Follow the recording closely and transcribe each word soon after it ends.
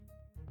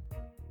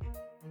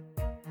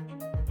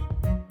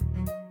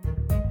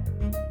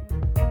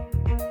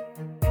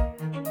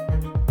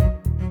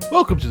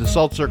Welcome to the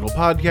Salt Circle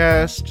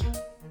Podcast.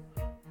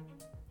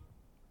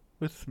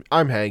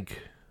 I'm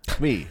Hank.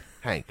 Me,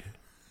 Hank.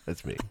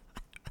 That's me.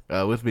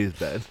 With me is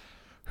Ben.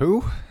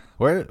 Who?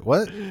 Where?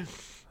 What?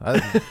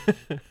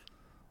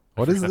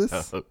 What is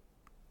this?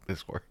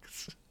 This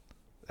works.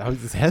 It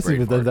hasn't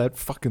even been that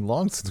fucking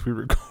long since we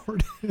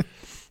recorded.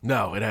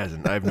 No, it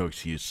hasn't. I have no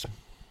excuse.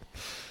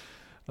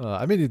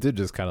 I mean, you did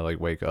just kind of like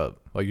wake up.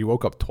 Like you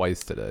woke up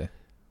twice today.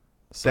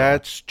 So,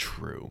 That's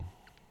true.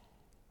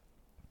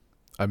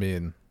 I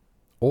mean,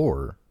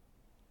 or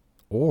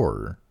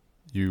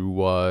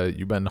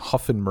you been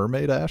huffing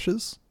mermaid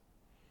ashes?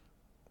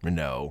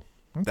 No,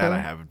 Okay. that I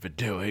haven't been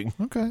doing.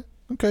 Okay.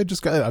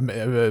 Just I'm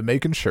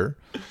making sure.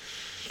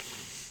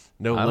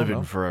 No I don't living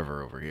know.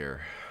 forever over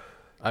here.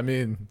 I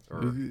mean,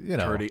 Or you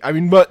know, turning. I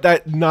mean, but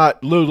that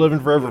not living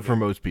forever for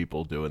most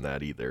people doing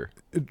that either.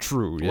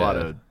 true. A Yeah. lot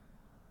of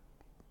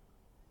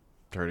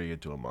turning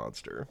into a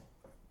monster.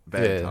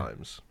 Bad Yeah.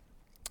 times.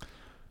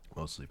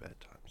 Mostly bad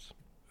times.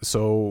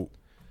 So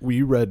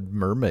we read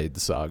Mermaid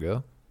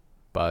Saga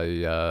by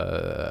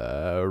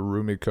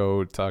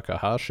Rumiko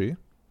Takahashi,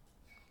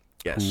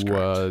 Yes, who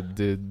correct.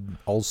 did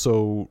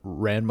also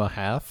Ranma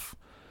Half,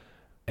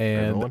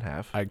 and one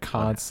half. I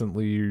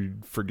constantly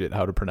forget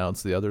how to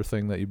pronounce the other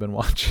thing that you've been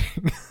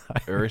watching.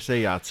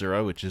 Urusei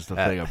Yatsura, which is the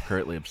thing I'm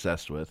currently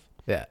obsessed with,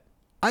 Yeah,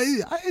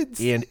 and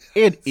seen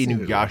it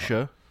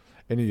Inuyasha.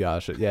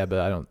 Inuyasha. Yeah, but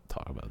I don't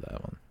talk about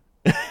that one.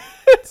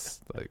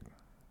 It's like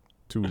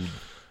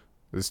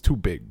it's too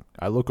big.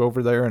 I look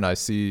over there and I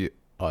see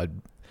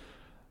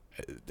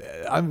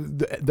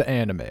the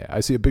anime. I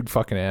see a big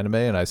fucking anime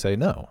and I say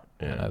no,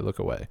 and Yeah. I look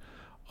away.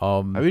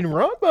 I mean,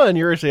 Ranma and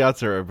Urusei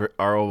Yatsura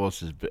are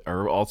almost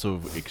are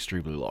also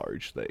extremely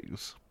large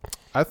things.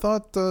 I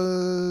thought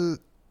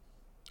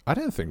I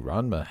didn't think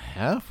Ranma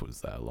Half was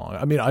that long.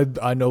 I mean,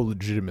 I know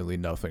legitimately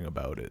nothing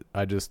about it.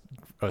 I just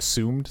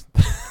assumed,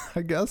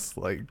 I guess,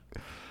 like,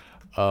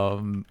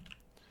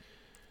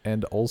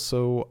 and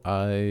also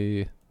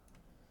I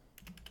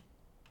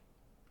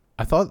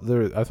thought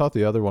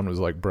the other one was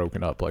like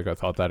broken up. Like I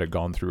thought that had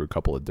gone through a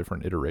couple of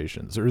different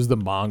iterations. Or is the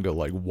manga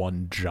like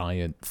one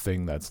giant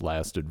thing that's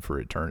lasted for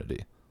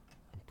eternity?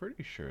 I'm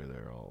pretty sure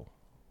they're all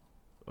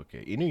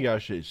okay.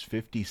 Inuyasha is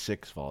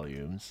 56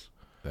 volumes.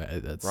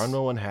 That's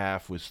Ranma one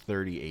half was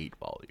 38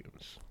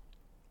 volumes.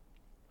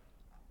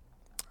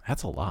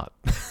 That's a lot.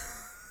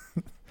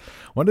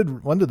 When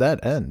did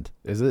that end?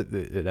 Is it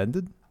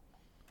ended?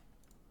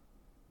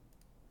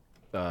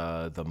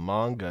 The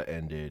manga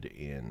ended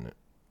in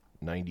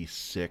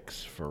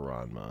 96 for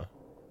Ranma,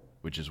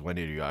 which is when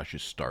Inuyasha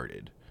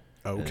started.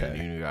 And then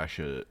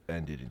Inuyasha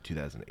ended in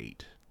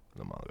 2008,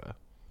 the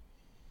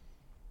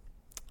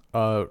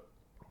manga.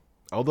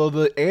 Although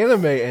the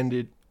anime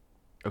ended...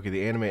 Okay,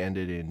 the anime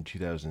ended in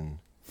 2000...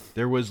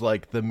 There was,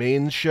 like, the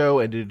main show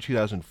ended in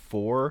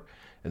 2004,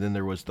 and then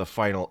there was the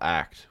final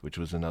act, which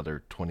was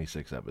another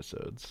 26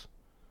 episodes.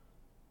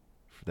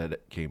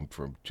 That came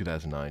from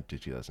 2009 to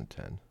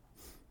 2010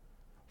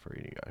 for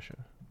Inuyasha.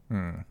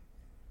 And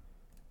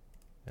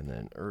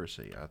then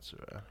Urusei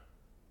Yatsura.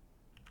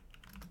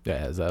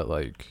 Yeah, is that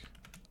like...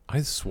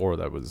 I swore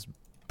that was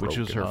Which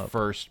was her broken up.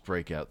 first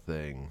breakout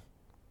thing.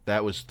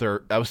 That was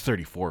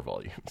 34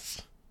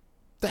 volumes.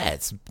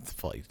 That's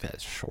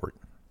short.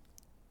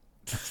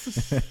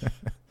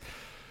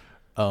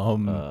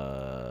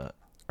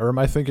 Or am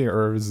I thinking,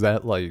 or is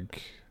that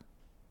like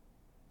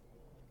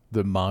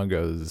the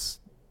manga's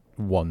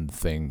one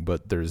thing,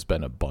 but there's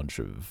been a bunch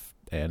of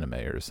anime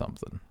or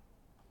something?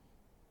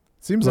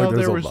 Seems No,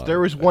 like there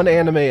was one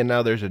anime and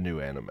now there's a new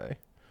anime.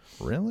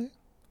 Really?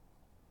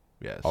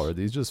 Yes. Oh, are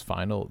these just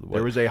final?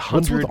 There was a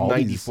what's with all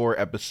these- 194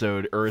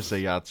 episode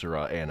Urusei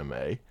Yatsura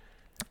anime.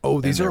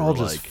 Oh, these and are there all were,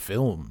 just like-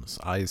 films.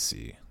 I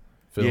see.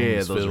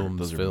 Yeah, Films, those are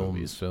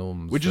movies.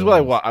 films. Which is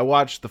films. why I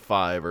watched the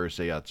 5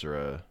 Urusei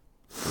Yatsura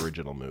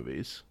original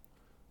movies.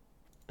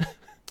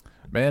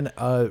 Man, In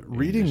addition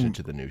reading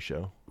to the new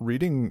show.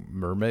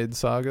 Mermaid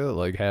Saga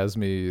like has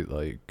me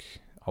like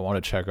I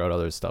want to check out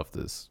other stuff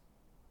this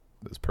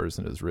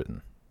person has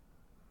written.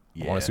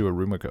 Yeah. I want to see what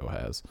Rumiko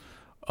has.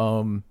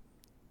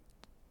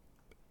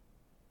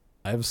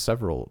 I have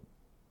several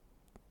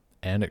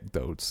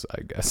anecdotes,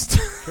 I guess.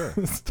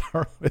 To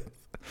start with.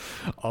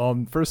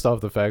 First off,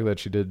 the fact that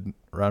she did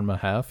Ranma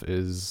Half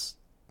is,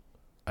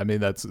 I mean,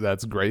 that's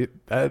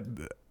great. That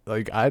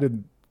like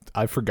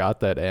I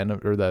forgot that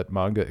that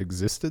manga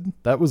existed.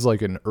 That was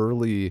like an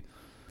early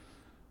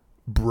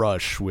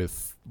brush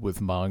with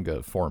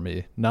manga for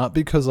me. Not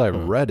because I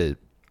read it,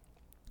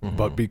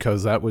 but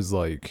because that was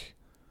like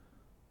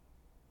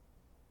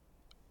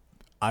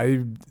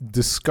I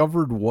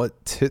discovered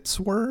what tits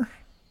were.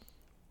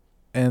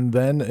 And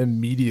then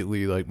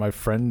immediately, like my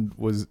friend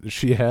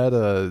she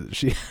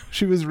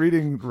was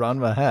reading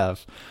Ranma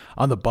Half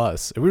on the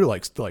bus. And we were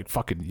like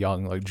fucking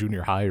young, like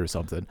junior high or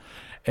something.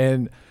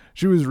 And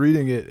she was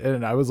reading it,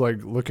 and I was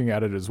like looking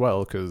at it as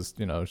well because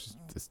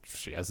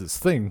she has this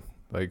thing,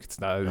 like it's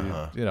not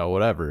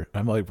whatever.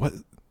 I'm like,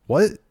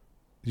 what?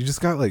 You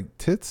just got like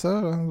tits?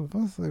 What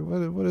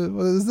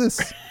is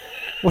this?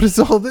 What is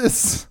all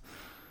this?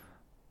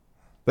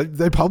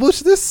 They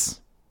published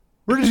this?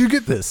 Where did you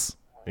get this?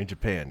 In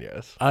Japan,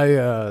 yes.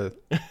 That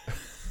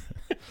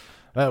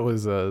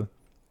was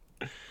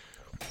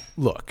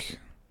look,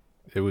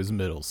 it was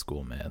middle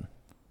school, man.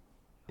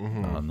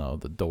 Oh no,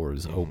 the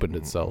doors opened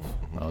itself.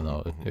 Oh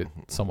no,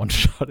 someone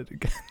shut it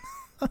again.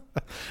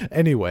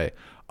 Anyway,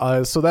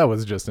 so that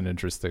was just an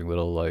interesting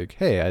little like,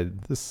 hey,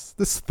 this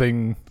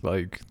thing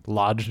like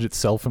lodged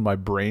itself in my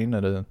brain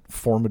at a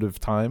formative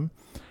time.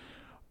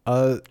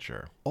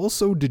 Sure.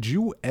 Also, did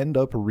you end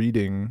up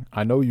reading?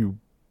 I know you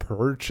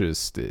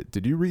purchased it.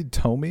 Did you read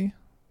Tomy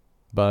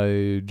by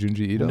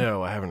Junji Ito?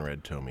 No, I haven't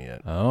read Tomy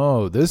yet.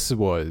 Oh, this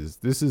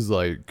is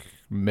like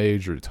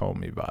major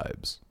Tomy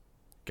vibes.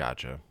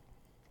 Gotcha.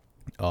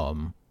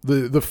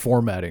 The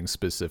formatting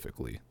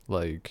specifically,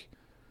 like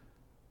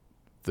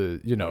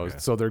Okay.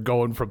 so they're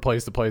going from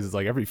place to place. It's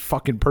like every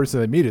fucking person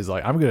they meet is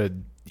like, I'm gonna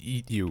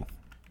eat you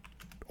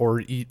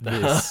or eat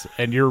this,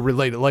 and you're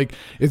related. Like,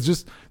 it's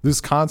just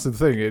this constant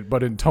thing.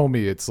 But in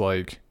Tomy, it's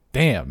like,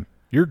 damn,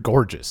 you're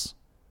gorgeous.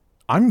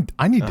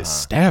 I need to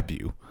stab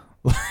you.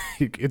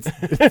 Like,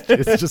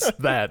 it's just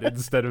that,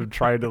 instead of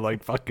trying to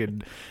like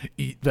fucking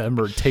eat them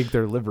or take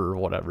their liver or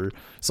whatever.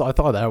 So I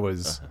thought that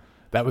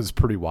was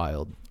pretty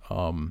wild.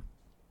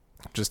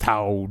 Just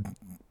how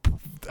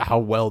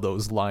well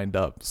those lined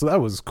up. So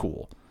that was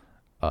cool.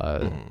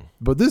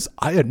 But this,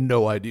 I had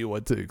no idea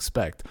what to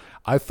expect.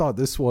 I thought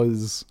this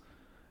was,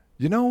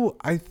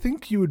 I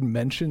think you had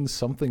mentioned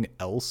something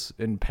else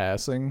in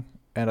passing,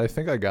 and I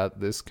think I got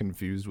this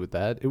confused with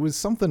that. It was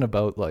something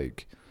about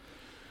like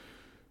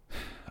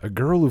a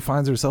girl who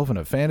finds herself in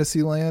a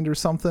fantasy land or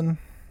something.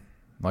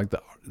 Like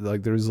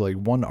there's like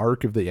one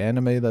arc of the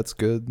anime that's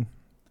good,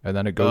 and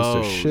then it goes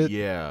to shit.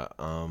 Yeah.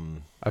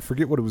 I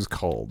forget what it was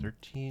called.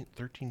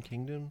 13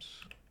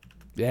 Kingdoms?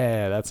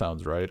 Yeah, that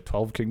sounds right.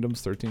 12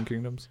 Kingdoms, 13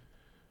 Kingdoms?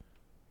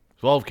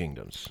 12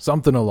 Kingdoms.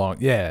 Something along.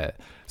 Yeah.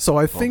 So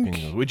I 12 think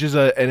Kingdoms, which is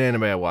an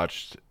anime I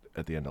watched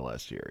at the end of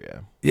last year, yeah.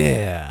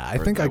 Yeah, I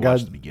think I got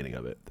watched the beginning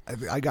of it.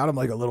 I got him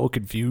like a little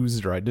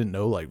confused, or I didn't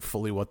know like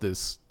fully what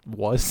this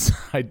was.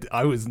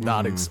 I was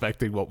not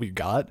expecting what we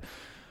got,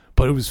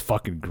 but it was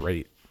fucking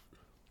great.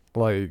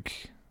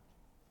 Like,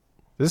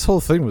 this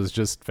whole thing was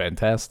just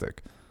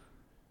fantastic.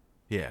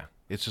 Yeah,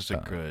 it's just a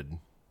good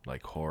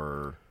like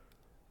horror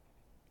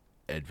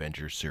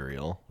adventure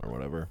serial or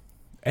whatever.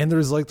 And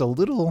there's like the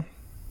little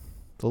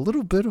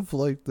bit of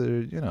like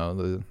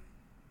the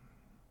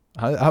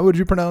how would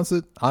you pronounce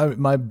it?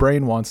 My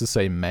brain wants to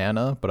say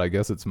mana, but I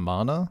guess it's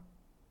mana.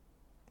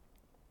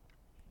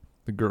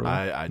 The girl,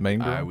 main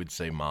girl? I would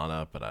say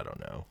Mana, but I don't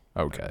know.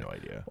 Okay, I have no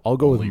idea. I'll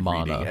go Only with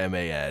Mana.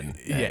 MAN.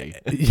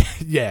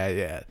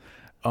 Yeah.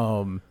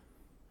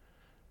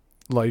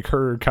 Like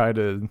her kind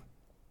of,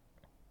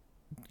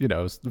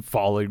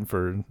 falling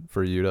for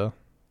Yuta,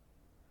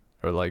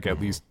 or like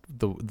at least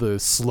the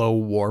slow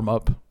warm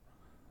up.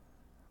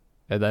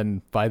 And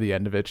then by the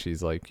end of it,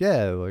 she's like,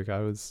 yeah, like I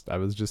was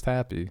just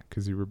happy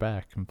because you were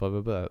back and blah, blah,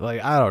 blah.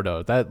 Like, I don't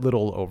know. That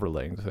little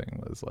overlaying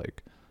thing was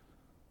like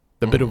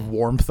the bit of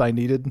warmth I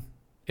needed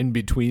in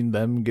between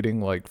them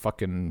getting like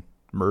fucking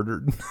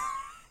murdered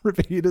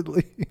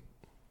repeatedly.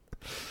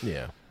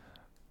 Yeah.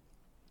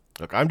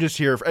 Look, I'm just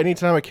here for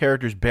anytime a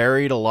character's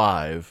buried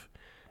alive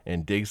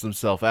and digs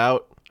himself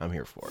out, I'm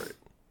here for it.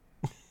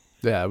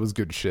 Yeah, it was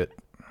good shit.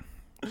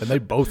 And they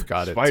both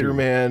got it.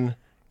 Spider-Man,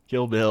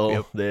 Kill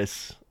Bill,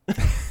 this.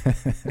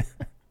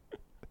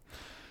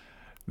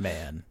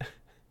 Man,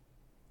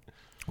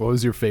 what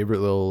was your favorite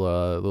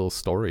little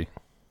story,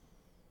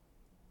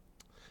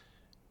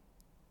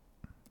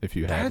 if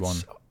you had one?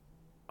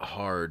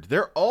 Hard.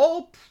 They're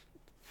all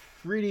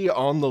pretty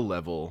on the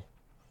level.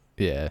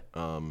 Yeah.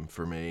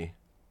 For me,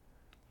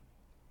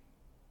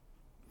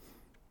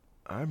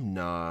 I'm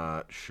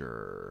not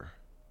sure.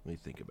 Let me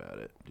think about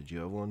it. Did you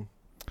have one?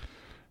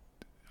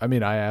 I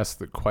mean, I asked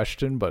the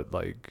question, but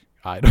like,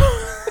 I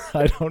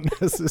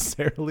don't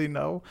necessarily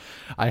know.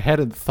 I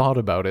hadn't thought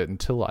about it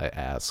until I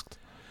asked.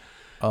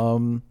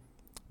 The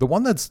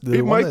one that's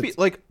be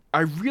like,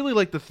 I really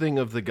like the thing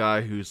of the guy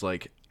who's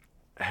like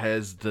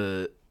has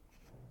the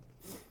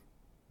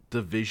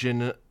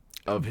vision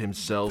of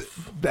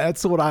himself.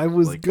 That's what I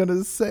was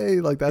gonna say.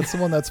 Like, that's the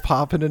one that's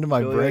popping into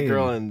my brain.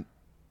 Girl, and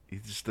he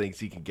just thinks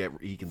he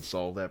can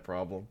solve that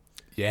problem.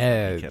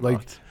 Yeah,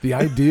 like the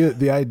idea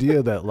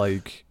that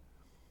like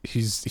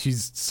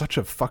he's such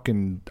a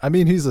fucking, I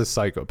mean, he's a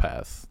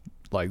psychopath,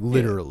 like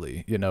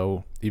literally,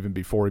 even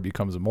before he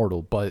becomes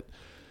immortal, but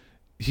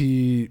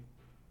the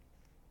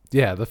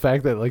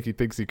fact that like he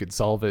thinks he could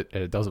solve it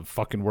and it doesn't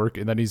fucking work,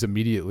 and then he's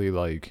immediately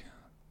like,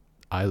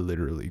 I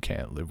literally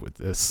can't live with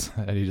this,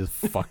 and he just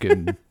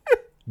fucking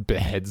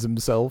beheads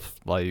himself.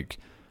 Like,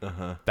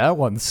 that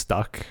one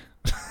stuck.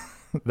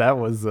 That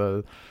was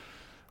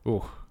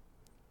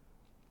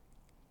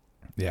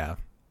yeah.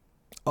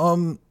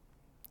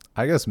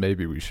 I guess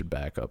maybe we should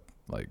back up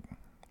like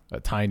a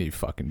tiny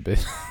fucking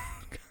bit.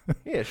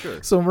 Yeah,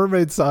 sure. So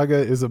Mermaid Saga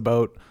is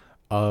about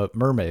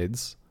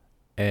mermaids,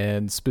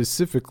 and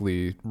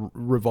specifically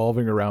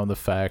revolving around the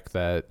fact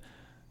that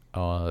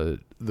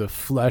the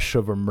flesh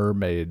of a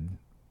mermaid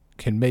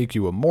can make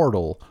you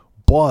immortal,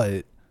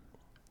 but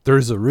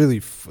there's a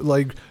really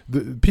like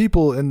the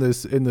people in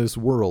this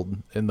world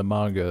in the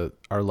manga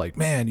are like,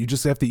 man, you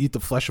just have to eat the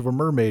flesh of a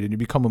mermaid and you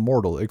become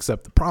immortal.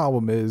 Except the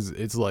problem is,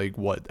 it's like,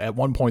 what, at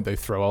one point they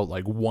throw out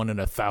like 1 in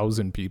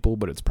 1,000 people,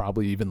 but it's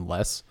probably even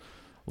less.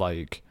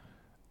 Like,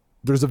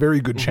 there's a very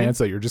good chance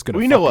that you're just gonna.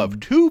 We know of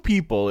 2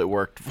 people it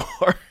worked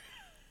for.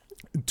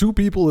 2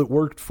 people it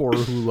worked for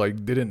who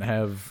like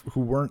who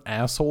weren't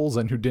assholes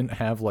and who didn't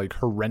have like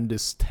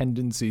horrendous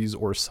tendencies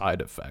or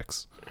side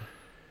effects.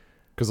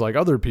 Because like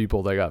other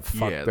people, they got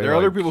fucked. Yeah, there are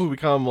other people who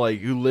become like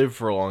who live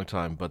for a long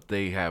time, but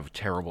they have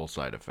terrible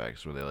side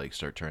effects where they like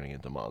start turning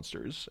into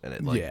monsters, and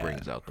it like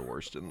brings out the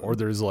worst in them. Or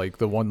there's like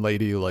the one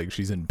lady, like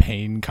she's in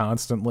pain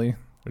constantly.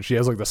 She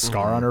has like the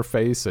scar on her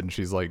face, and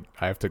she's like,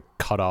 I have to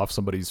cut off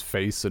somebody's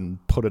face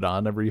and put it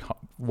on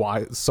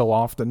so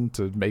often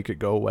to make it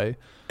go away.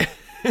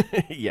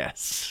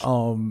 Yes.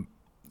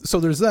 So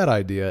there's that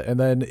idea, and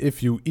then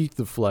if you eat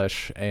the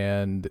flesh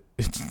and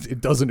it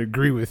doesn't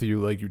agree with you,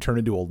 like you turn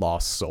into a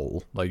lost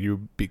soul, like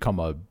you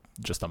become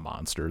just a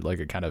monster, like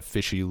a kind of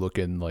fishy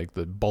looking, like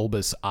the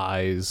bulbous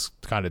eyes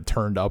kind of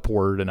turned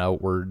upward and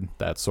outward,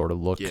 that sort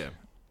of look. Yeah.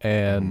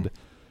 And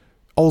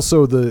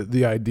also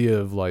the idea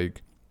of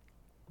like,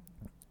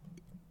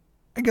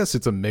 I guess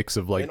it's a mix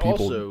of like and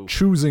people also,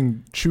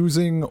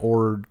 choosing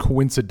or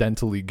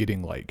coincidentally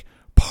getting like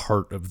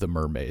part of the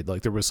mermaid.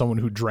 Like there was someone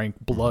who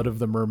drank blood of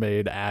the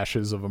mermaid,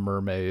 ashes of a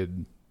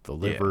mermaid, the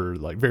liver,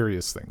 like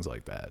various things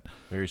like that.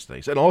 Various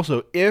things. And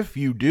also, if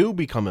you do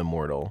become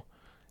immortal,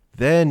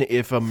 then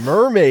if a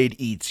mermaid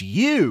eats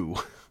you,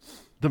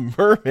 the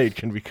mermaid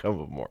can become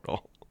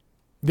immortal.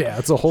 Yeah,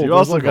 it's a whole. So you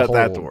also got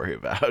that to worry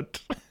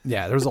about.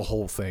 Yeah, there's a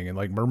whole thing, and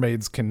like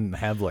mermaids can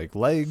have like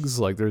legs.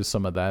 Like there's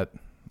some of that.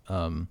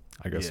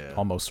 I guess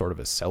almost sort of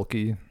a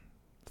Selkie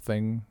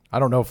thing. I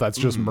don't know if that's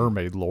just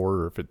mermaid lore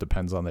or if it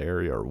depends on the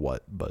area or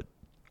what, but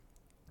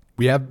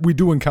we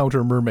do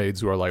encounter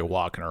mermaids who are like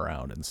walking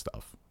around and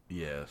stuff.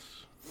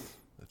 Yes.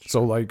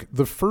 So like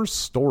the first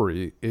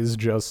story is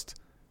just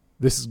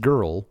this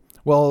girl.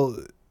 Well,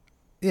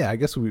 yeah, I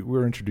guess we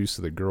were introduced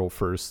to the girl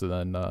first,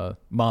 and then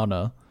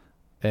Mana,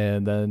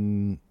 and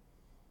then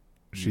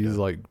she's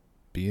like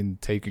being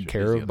taken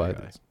care of by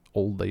this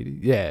old lady.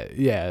 Yeah,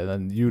 and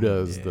then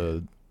Yuta is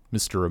the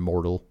Mr.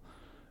 Immortal.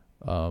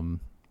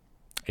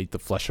 Ate the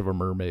flesh of a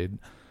mermaid.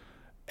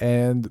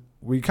 And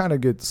we kind of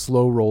get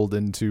slow rolled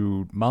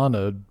into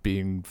Mana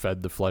being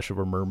fed the flesh of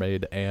a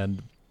mermaid,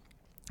 and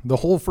the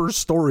whole first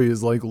story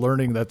is like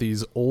learning that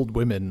these old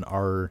women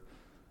are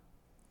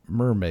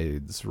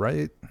mermaids,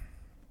 right?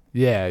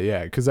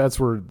 Yeah, because that's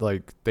where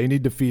like they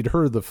need to feed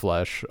her the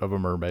flesh of a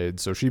mermaid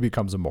so she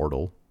becomes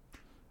immortal.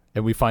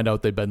 And we find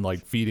out they've been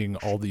like feeding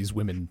all these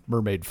women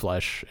mermaid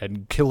flesh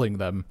and killing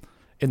them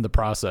in the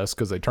process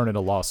because they turn into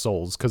lost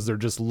souls because they're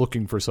just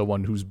looking for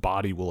someone whose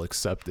body will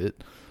accept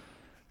it.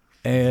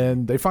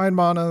 And they find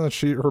Mana,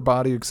 her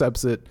body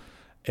accepts it,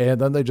 and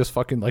then they just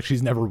fucking, like,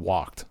 she's never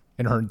walked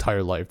in her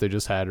entire life. They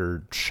just had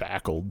her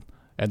shackled,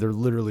 and they're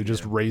literally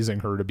just raising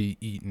her to be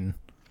eaten.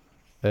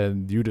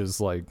 And Yuta's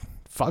like,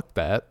 fuck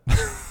that.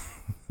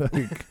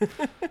 Like,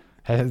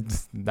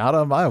 not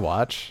on my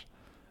watch.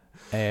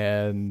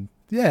 And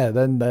yeah,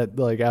 then that,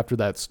 like, after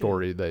that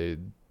story, they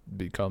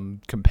become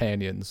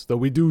companions, though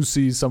we do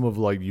see some of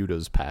like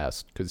Yuta's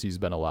past because he's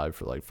been alive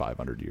for like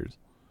 500 years.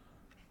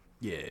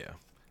 Yeah,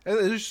 and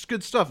there's just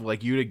good stuff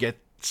like Yuta get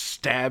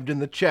stabbed in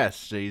the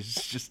chest. He's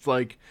just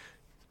like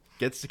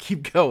gets to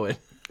keep going.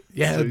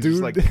 Yeah, so he's dude,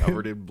 just, like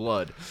covered in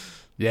blood.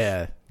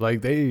 Yeah,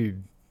 like they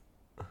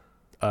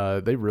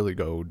really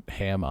go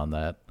ham on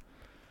that.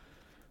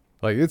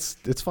 Like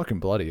it's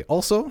fucking bloody.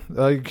 Also,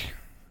 like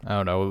I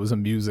don't know, it was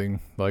amusing.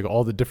 Like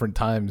all the different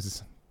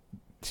times.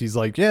 He's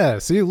like, yeah,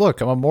 see, look,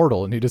 I'm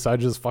immortal. And he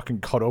decided to just fucking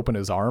cut open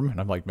his arm. And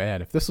I'm like,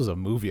 man, if this was a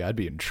movie, I'd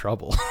be in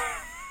trouble.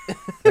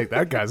 Like,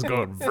 that guy's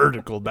going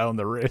vertical down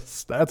the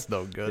wrist. That's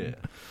no good.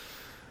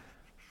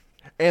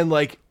 Yeah. And,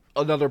 like,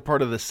 another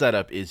part of the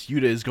setup is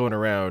Yuta is going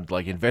around,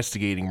 like,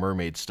 investigating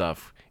mermaid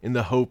stuff in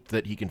the hope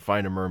that he can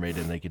find a mermaid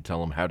and they can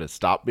tell him how to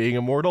stop being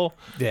immortal.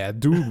 Yeah,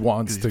 dude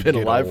wants to he's been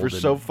get alive old for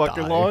so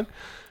fucking die. long.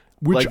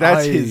 Which like,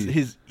 that's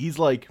his he's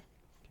like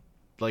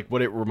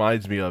what it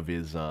reminds me of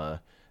is,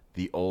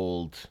 the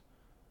old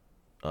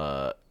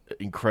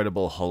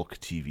Incredible Hulk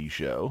TV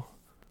show,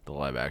 the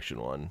live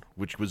action one,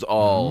 which was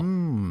all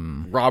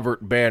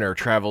Robert Banner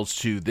travels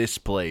to this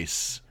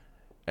place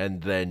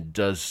and then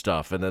does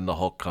stuff, and then the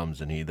Hulk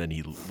comes and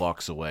he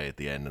walks away at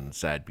the end and the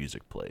sad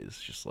music plays,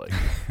 just like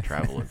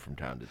traveling from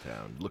town to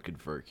town looking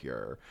for a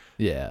cure.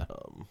 Yeah.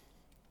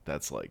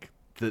 That's like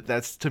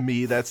that's to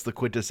me that's the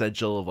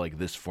quintessential of like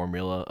this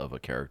formula of a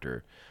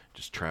character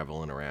just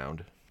traveling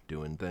around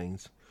doing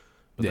things.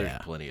 But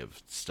there's plenty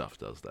of stuff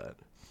does that.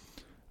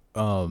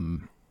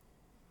 And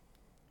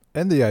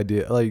the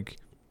idea, like,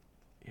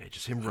 yeah,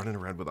 just him running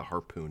around with a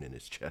harpoon in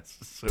his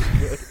chest is so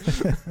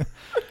good.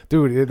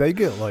 Dude, they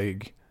get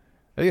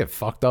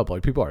fucked up.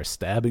 Like, people are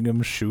stabbing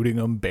him, shooting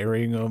him,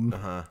 burying him,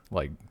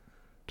 like,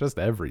 just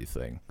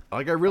everything.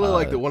 Like, I really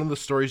like that one of the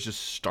stories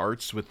just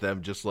starts with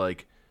them just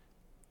like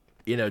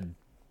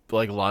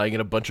like lying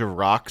in a bunch of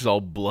rocks,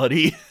 all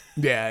bloody,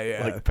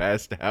 Yeah. like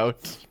passed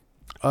out.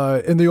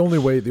 And the only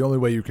way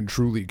you can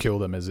truly kill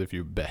them is if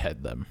you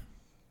behead them.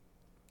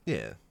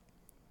 Yeah,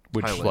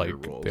 Which Highlander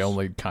like rules. they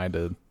only kind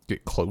of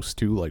get close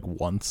to like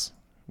once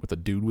with a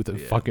dude with a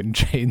fucking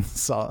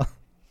chainsaw,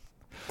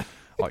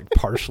 like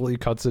partially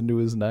cuts into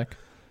his neck.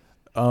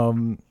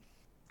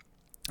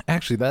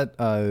 Actually,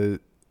 that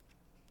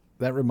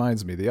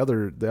reminds me. The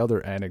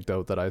other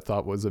anecdote that I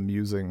thought was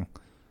amusing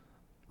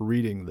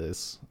reading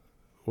this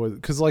was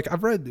because like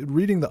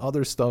reading the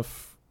other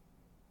stuff,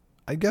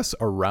 I guess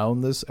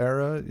around this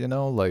era,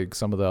 like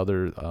some of the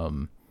other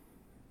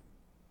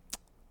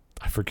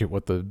I forget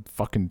what the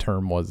fucking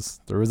term was.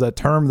 There was that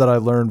term that I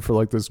learned for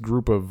like this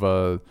group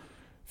of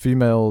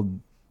female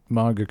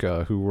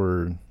mangaka who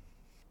were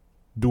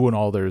doing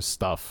all their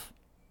stuff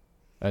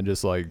and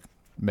just like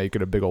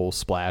making a big old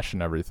splash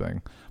and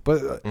everything.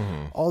 But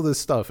all this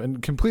stuff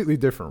and completely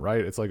different, right?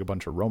 It's like a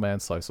bunch of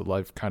romance, slice of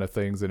life kind of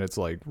things, and it's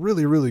like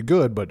really, really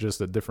good, but just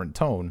a different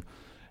tone.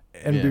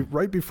 And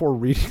right before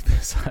reading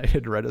this, I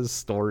had read a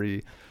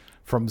story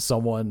from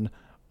someone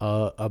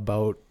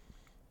about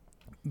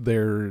they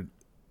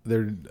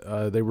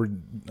were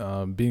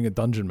being a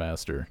dungeon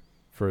master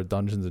for a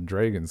Dungeons and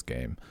Dragons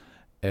game,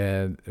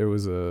 and it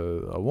was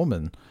a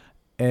woman,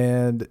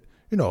 and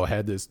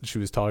had this. She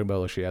was talking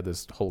about like she had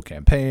this whole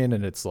campaign,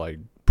 and it's like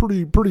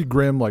pretty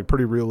grim, like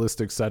pretty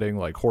realistic setting,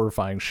 like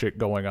horrifying shit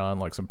going on,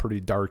 like some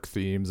pretty dark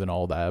themes and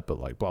all that, but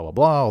like blah blah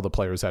blah. All the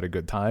players had a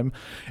good time,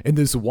 and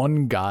this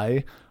one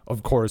guy,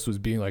 of course, was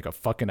being like a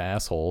fucking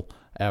asshole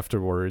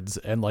afterwards,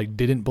 and like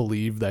didn't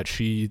believe that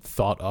she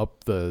thought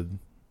up the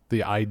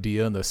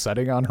idea and the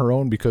setting on her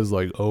own because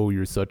like, oh,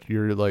 you're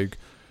like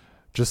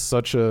just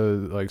such a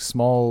like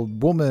small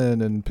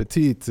woman and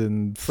petite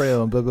and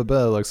frail and blah blah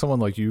blah, like someone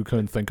like you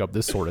couldn't think up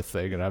this sort of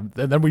thing. And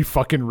then we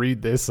fucking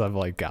read this, I'm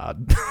like,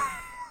 God.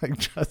 Like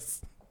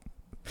just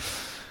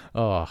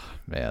oh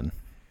man,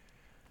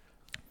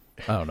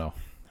 I don't know,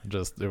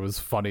 just it was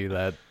funny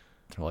that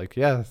like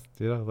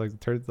like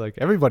turns like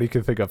everybody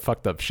can think of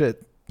fucked up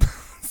shit.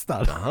 It's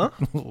not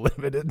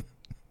limited.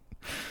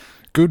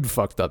 Good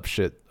fucked up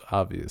shit,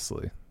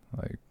 obviously.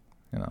 Like,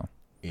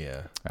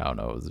 Yeah. I don't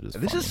know. It was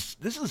just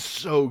This is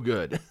so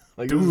good.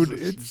 Like, dude,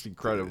 it's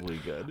incredibly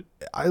good.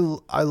 I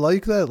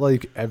like that.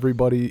 Like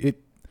everybody,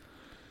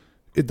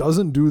 it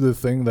doesn't do the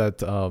thing that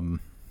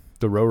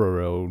the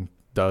Rororo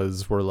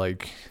does, where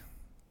like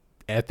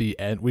at the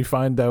end we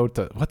find out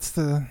that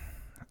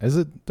is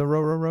it the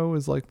Rororo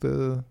is like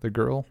the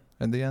girl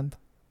in the end?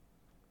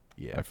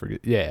 Yeah, I forget.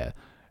 Yeah,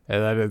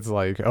 and then it's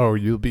like, oh,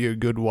 you'll be a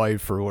good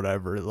wife or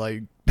whatever.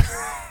 Like.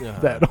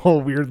 That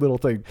whole weird little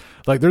thing.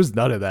 Like there's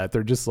none of that.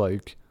 They're just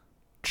like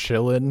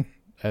chilling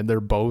and they're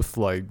both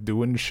like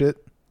doing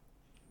shit.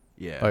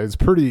 Yeah. Like, it's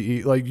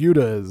pretty like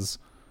Yuta is,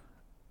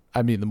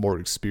 I mean, the more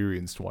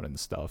experienced one and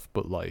stuff,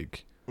 but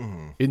like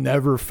it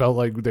never felt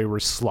like they were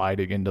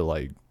sliding into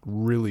like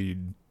really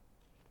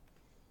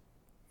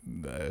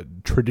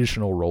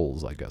traditional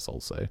roles, I guess I'll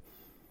say.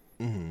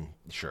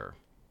 Sure.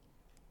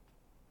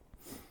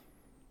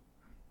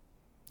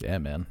 Yeah,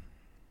 man.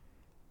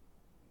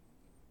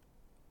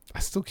 I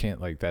still can't,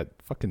 like, that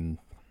fucking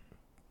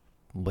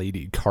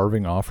lady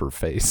carving off her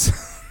face.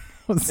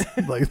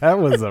 Like, that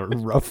was a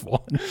rough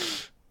one.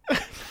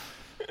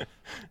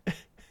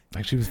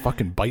 Like, she was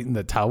fucking biting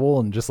the towel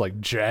and just, like,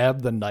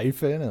 jabbed the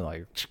knife in and,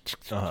 like...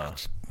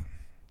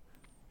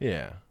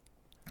 Yeah.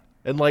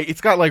 And, like,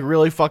 it's got, like,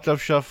 really fucked up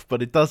stuff,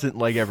 but it doesn't,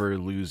 like, ever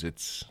lose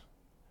its...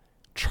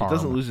 charm. It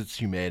doesn't lose its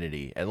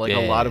humanity. And, like,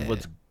 a lot of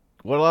what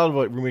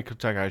Rumiko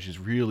Takahashi is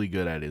really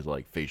good at is,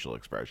 like, facial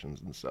expressions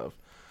and stuff.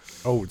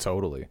 Oh,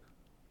 totally.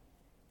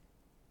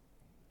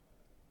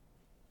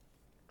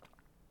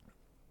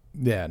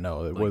 Yeah,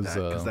 no, it like was...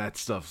 because that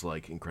stuff's,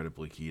 like,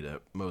 incredibly key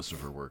to most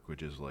of her work,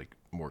 which is, like,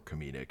 more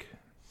comedic.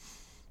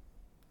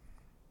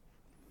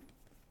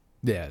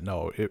 Yeah,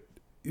 no,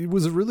 it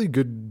was a really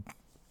good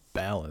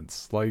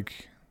balance.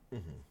 Like,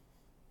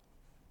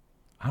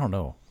 I don't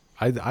know.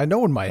 I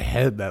know in my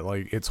head that,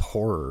 like, it's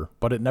horror,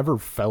 but it never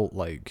felt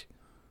like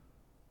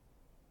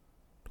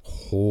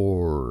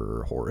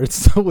horror. It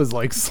still was,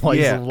 like,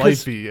 slice of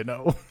lifey, you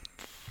know?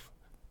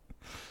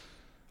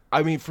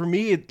 I mean, for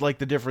me,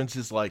 the difference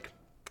is, like,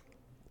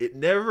 it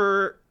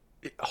never...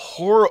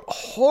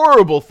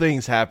 horrible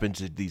things happen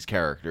to these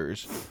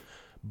characters,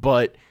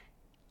 but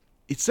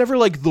it's never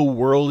like the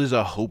world is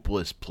a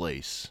hopeless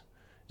place,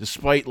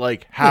 despite,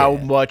 like, how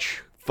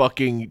much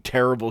fucking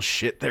terrible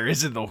shit there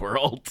is in the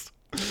world.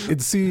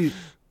 And see...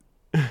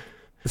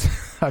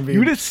 I mean...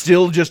 Yuda's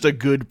still just a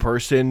good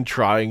person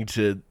trying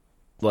to,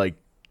 like,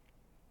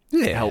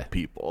 help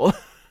people.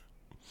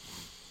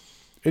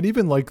 And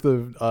even, like,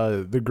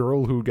 the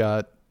girl who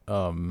got...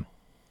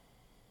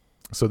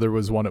 So there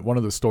was one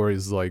of the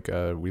stories, like,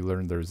 we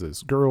learned there's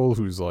this girl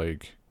who's,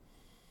 like...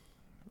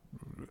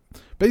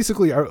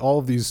 Basically, all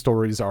of these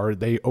stories are,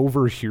 they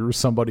overhear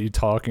somebody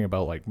talking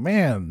about, like,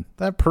 man,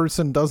 that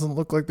person doesn't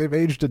look like they've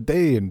aged a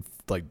day in,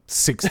 like,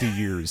 60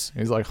 years.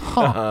 And he's like,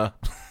 huh.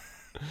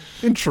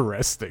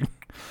 Interesting.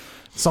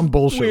 some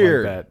bullshit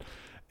Weird. like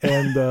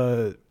that.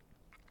 And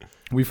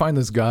we find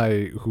this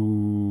guy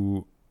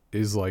who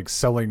is like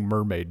selling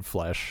mermaid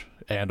flesh,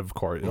 and of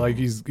course, like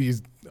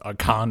he's a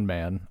con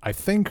man, I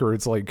think, or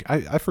it's like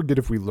I forget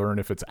if we learn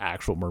if it's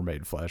actual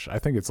mermaid flesh. I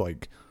think it's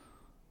like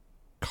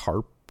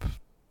carp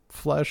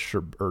flesh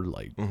or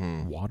like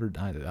water.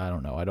 I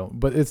don't know.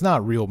 But it's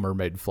not real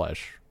mermaid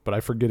flesh. But I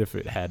forget if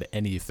it had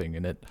anything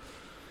in it.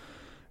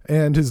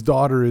 And his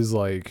daughter is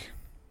like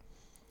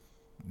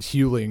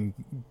healing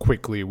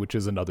quickly, which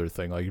is another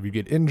thing. Like if you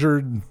get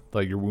injured,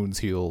 like your wounds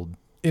healed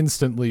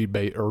instantly,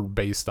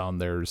 based on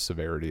their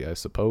severity, I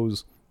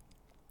suppose.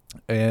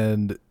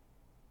 And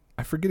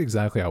I forget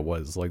exactly how it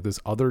was. Like this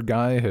other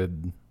guy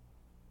had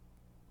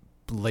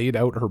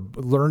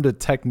learned a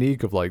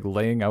technique of like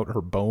laying out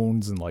her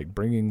bones and like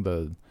bringing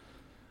the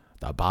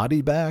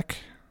body back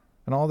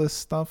and all this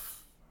stuff.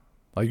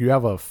 Like you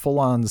have a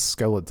full-on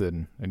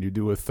skeleton and you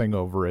do a thing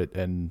over it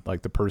and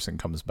like the person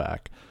comes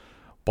back.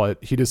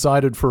 But he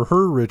decided for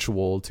her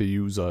ritual to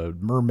use a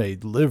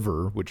mermaid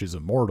liver, which is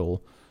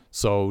immortal.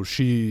 So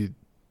she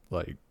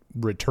like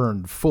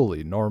returned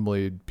fully.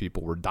 Normally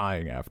people were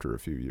dying after a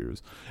few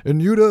years.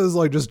 And Yuta is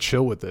like just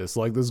chill with this.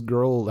 Like this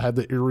girl had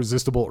the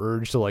irresistible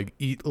urge to like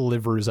eat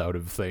livers out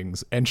of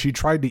things. And she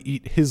tried to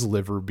eat his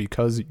liver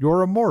because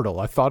you're immortal.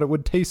 I thought it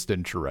would taste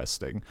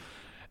interesting.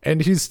 And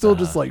he's still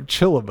just like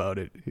chill about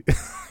it.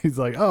 He's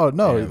like, oh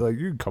no, Yeah. like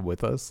you can come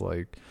with us.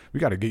 Like we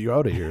got to get you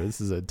out of here. This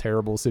is a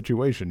terrible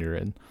situation you're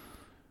in.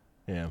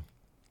 Yeah.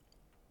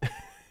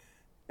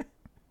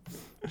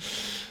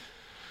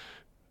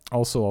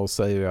 Also, I'll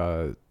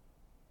say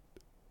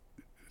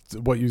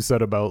what you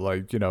said about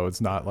like, you know,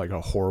 it's not like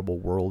a horrible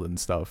world and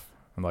stuff,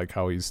 and like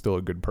how he's still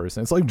a good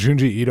person. It's like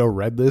Junji Ito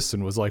read this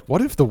and was like,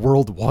 what if the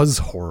world was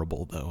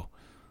horrible though?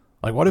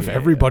 Like what if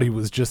everybody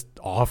was just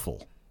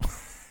awful?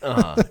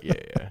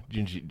 Yeah.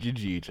 Junji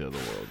Ito, the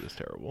world is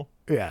terrible.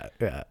 Yeah.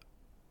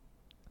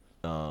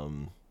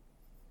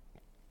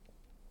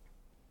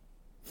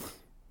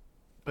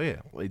 But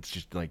yeah, it's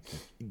just like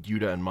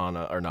Yuta and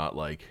Mana are not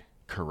like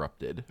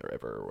corrupted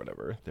or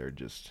whatever. They're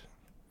just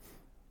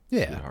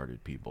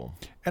good-hearted people.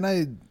 And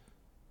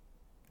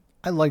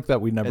I like that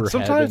we never And had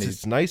sometimes any.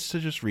 it's nice to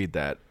just read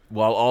that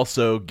while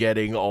also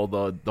getting all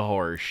the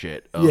horror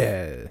shit of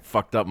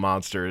fucked up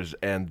monsters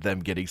and them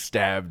getting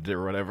stabbed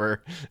or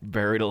whatever,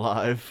 buried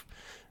alive.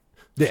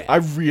 Yeah. I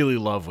really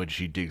love when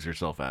she digs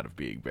herself out of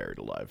being buried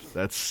alive.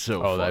 That's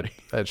so funny.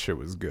 That shit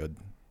was good.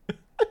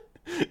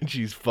 And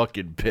she's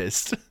fucking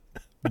pissed.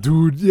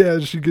 Dude, yeah,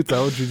 she gets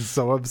out, she's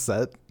so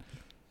upset.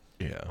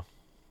 Yeah.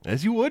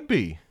 As you would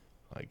be.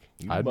 Like,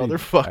 you I'd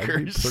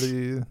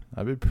motherfuckers.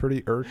 I'd be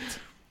pretty irked.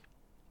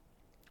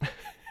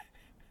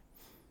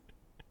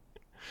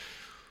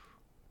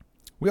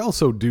 We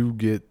also do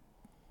get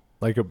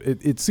like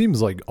it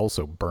seems like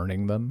also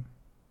burning them.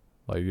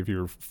 Like if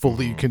you're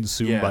fully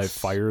consumed by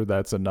fire,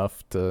 that's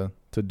enough to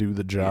do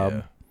the job.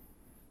 Yeah.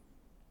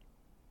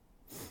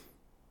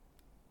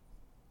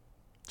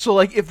 So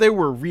like if they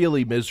were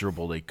really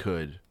miserable, they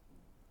could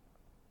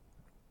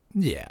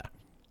Yeah.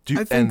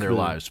 end their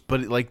lives.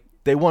 But like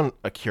they want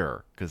a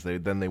cure because they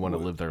want to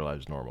live their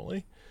lives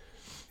normally.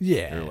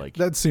 Yeah. They're like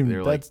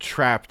like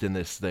trapped in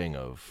this thing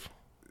of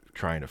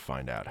trying to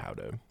find out how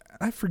to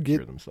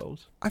cure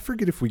themselves. I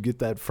forget if we get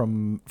that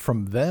from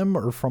them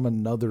or from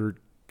another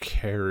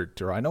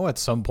character. I know at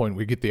some point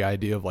we get the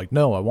idea of like,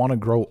 no, I want to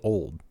grow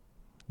old.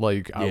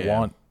 Like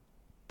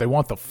they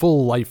want the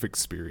full life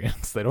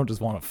experience. They don't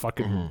just want to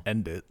fucking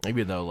end it.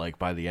 Even though like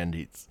by the end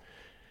he's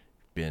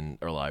been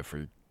alive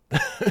for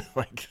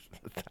like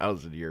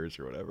 1,000 years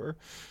or whatever.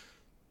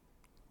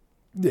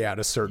 Yeah, at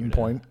a certain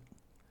point.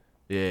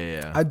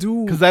 Yeah. I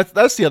do, because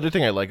that's the other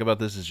thing I like about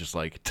this is just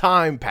like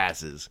time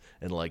passes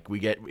and like we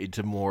get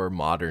into more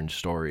modern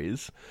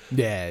stories.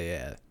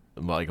 Yeah.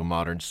 Like a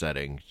modern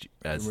setting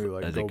as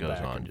it goes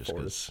on, just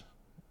forth. because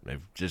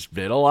they've just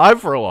been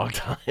alive for a long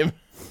time.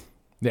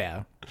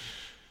 Yeah.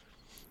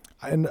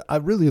 And I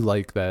really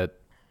like that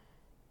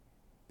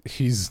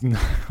he's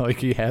like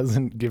he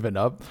hasn't given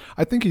up.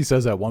 I think he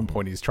says at one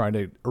point he's trying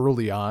to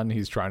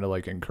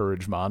like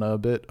encourage Mana a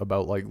bit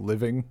about like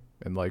living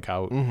and like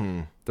how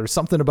there's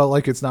something about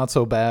like it's not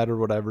so bad or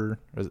whatever,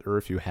 or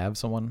if you have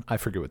someone, I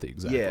forget what the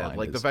exact line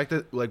like is. the fact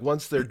that like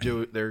once they're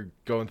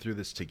going through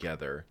this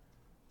together,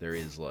 there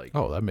is like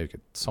that make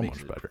it so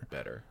makes much it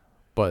better.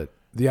 But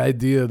the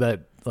idea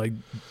that like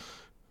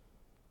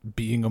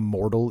being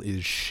immortal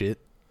is shit.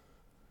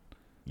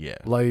 Yeah.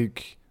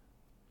 Like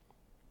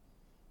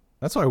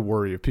that's why I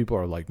worry if people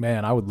are like,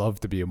 man, I would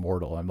love to be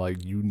immortal. I'm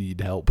like, you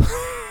need help.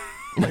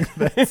 Like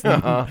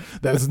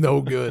that's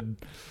no good.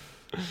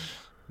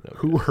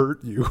 Who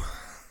hurt you?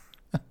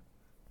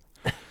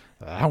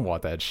 I don't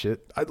want that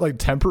shit. Like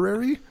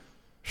temporary?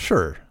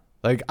 Sure.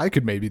 Like I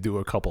could maybe do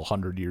a couple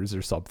 100 years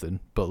or something,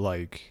 but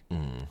like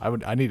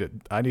I need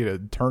a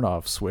turn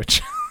off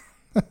switch.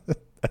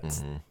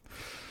 That's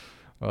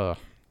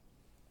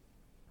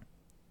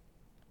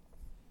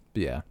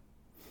yeah.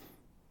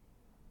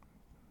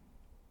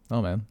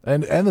 Oh man.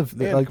 And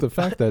the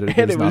fact that it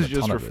and was it not was a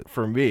just ton of it.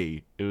 for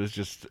me, it was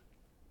just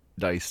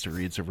nice to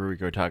read some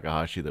Rumiko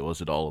Takahashi that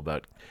wasn't all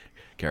about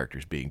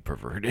characters being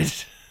perverted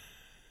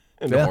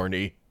and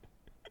horny.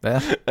 Yeah.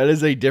 That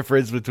is a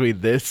difference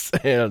between this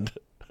and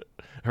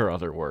her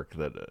other work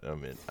that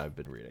I've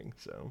been reading.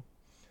 So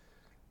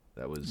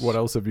that was. What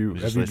else have you?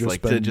 Have you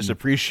just been, to just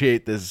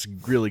appreciate this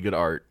really good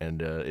art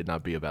and it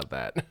not be about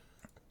that.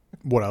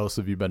 What else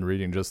have you been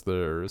reading? Just the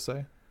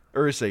Urusei?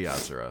 Urusei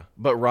Yatsura,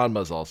 but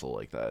Ranma's also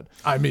like that.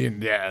 I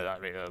mean, yeah.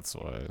 I mean, that's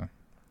why.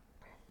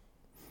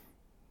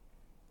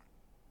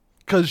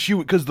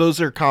 Because those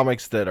are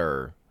comics that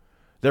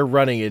they're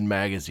running in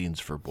magazines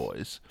for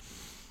boys.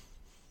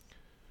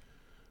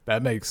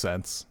 That makes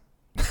sense.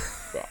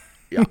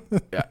 Yeah.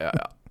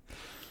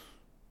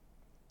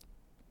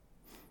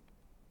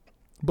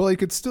 But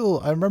like, it's still.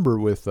 I remember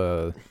with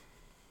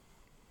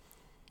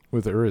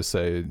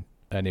Urusei.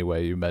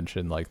 Anyway, you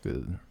mentioned like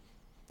the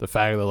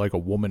fact that like a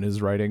woman is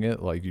writing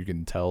it, like you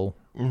can tell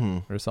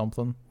or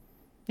something.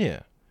 Yeah,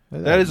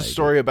 that is a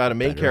story about a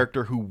main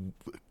character who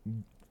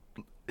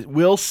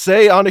will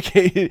say on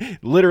occasion,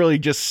 literally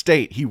just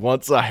state he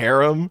wants a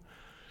harem,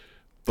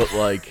 but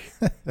like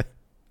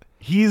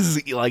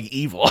he's like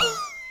evil,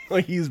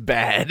 like he's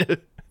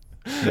bad.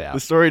 Yeah, the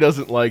story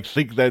doesn't like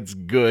think that's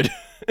good.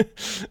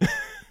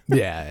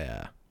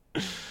 yeah.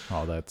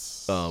 Oh,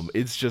 that's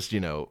it's just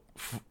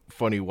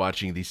funny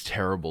watching these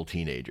terrible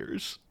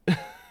teenagers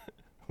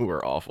who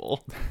are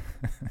awful.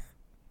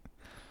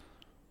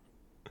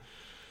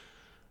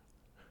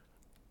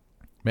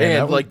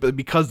 Man, and but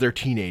because they're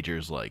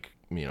teenagers, like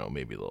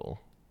maybe they'll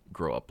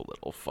grow up a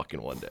little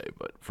fucking one day.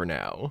 But for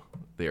now,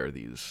 they are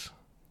these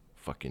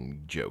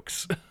fucking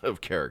jokes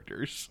of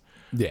characters.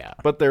 Yeah,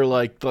 but they're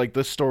like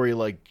the story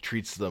like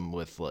treats them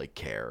with like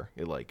care.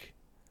 It like.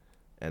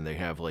 And they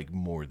have like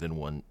more than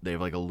one. They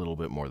have like a little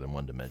bit more than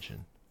one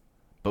dimension,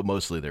 but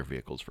mostly they're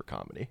vehicles for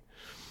comedy.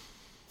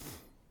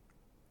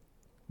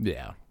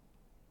 Yeah,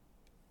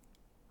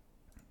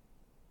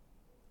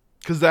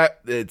 because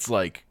it's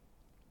like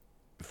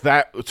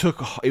it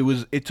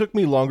took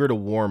me longer to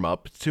warm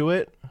up to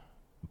it,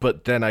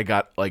 but then I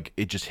got like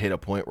it just hit a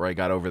point where I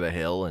got over the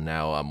hill, and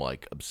now I'm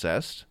like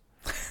obsessed.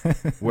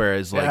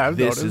 Whereas like yeah,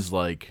 this is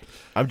like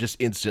I'm just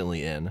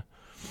instantly in.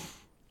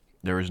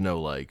 There is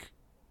no like.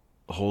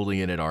 Holding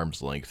it at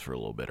arm's length for a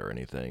little bit or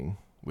anything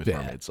with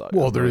Mermaid Saga.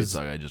 Well, Mermaid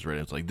Saga I just read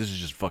it. It's like this is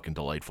just fucking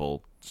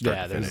delightful.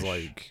 There's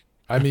like,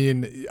 I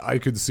mean, I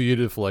could see it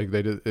if like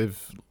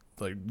if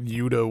like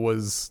Yuta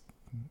was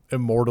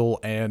immortal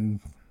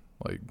and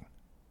like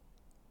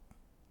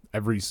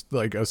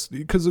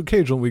because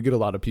occasionally we get a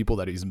lot of people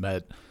that he's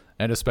met,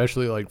 and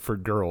especially like for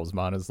girls,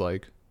 Mana's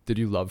like, "Did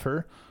you love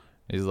her?"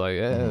 He's like,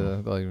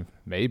 "Yeah, like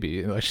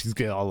maybe." And like she's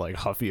getting all like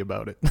huffy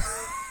about it.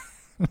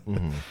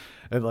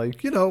 And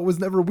like, it was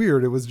never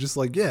weird. It was just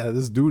like, yeah,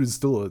 this dude is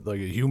still like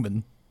a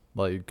human.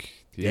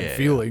 Like he had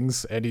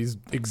feelings and he's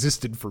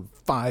existed for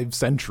 5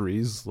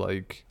 centuries.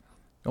 Like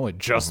only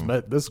just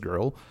met this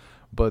girl.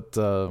 But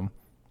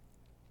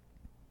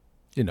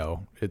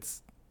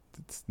it's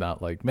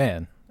not like,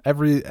 man,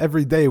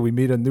 every day we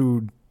meet a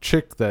new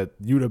chick that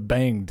Yuta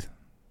banged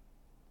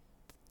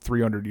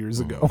 300 years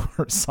ago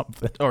or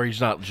something. Or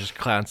he's not just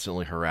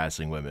constantly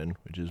harassing women,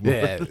 which is more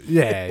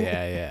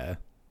yeah.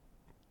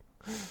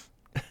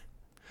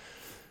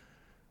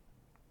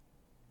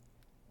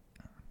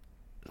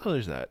 Oh,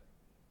 there's that.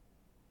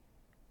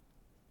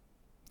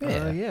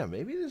 Yeah.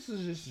 Maybe this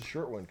is just a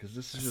short one because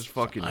this is just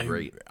fucking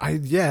great.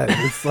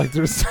 It's like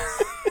there's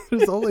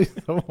only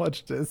so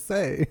much to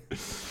say.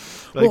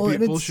 Like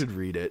people should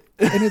read it,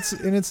 and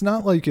it's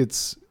not like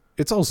it's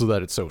also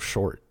that it's so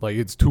short. Like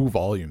it's 2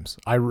 volumes.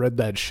 I read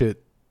that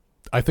shit.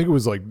 I think it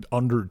was like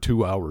under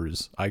 2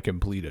 hours. I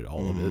completed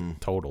all of it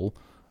total.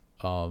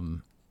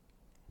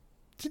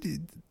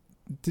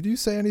 Did you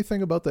say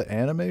anything about the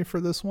anime for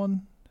this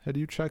one? Had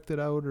you checked it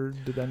out, or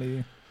did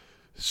any?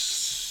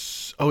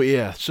 Oh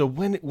yeah. So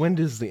when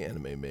is the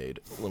anime made?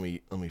 Let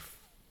me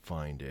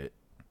find it.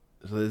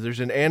 So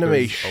there's an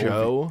anime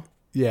show.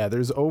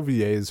 There's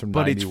OVAs from 91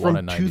 but it's from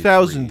and 93.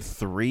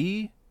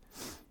 2003.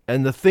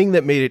 And the thing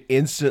that made it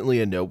instantly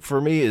a nope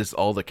for me is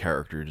all the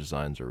character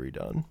designs are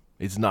redone.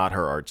 It's not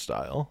her art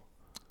style.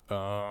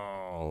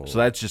 Oh. So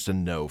that's just a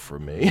no for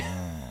me.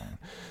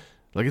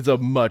 Like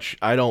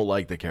I don't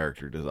like the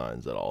character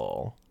designs at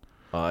all.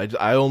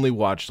 I only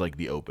watched like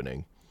the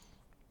opening,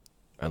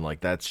 and like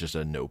that's just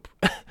a nope.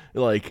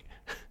 Like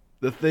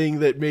the thing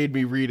that made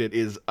me read it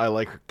is I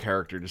like her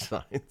character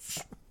designs.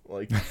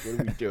 Like what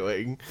are we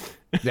doing?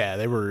 Yeah,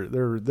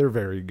 they're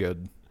very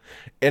good,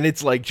 and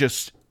it's like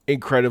just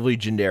incredibly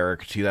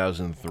generic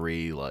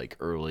 2003 like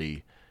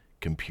early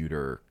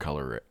computer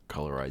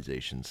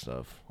colorization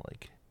stuff.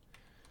 Like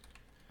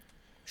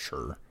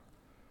sure,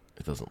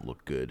 it doesn't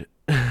look good.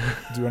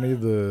 Do any of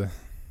the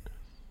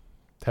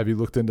Have you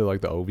looked into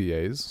like the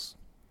OVAs?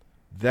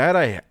 That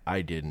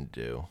I didn't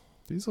do.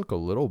 These look a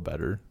little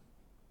better.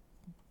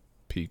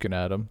 Peeking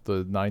at them,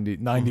 the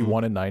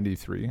 91 and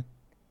 93.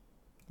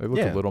 They look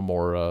a little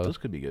more. Those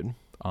could be good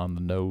on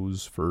the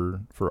nose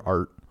for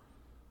art.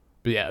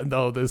 But yeah,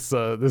 no, this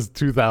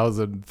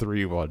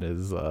 2003 one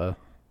is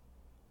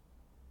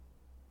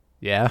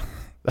Yeah.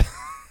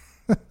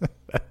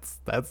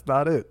 That's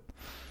not it.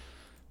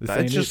 This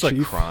That's ain't just it, a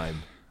Chief.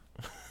 crime.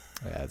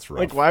 Yeah, it's rough.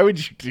 Like, why would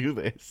you do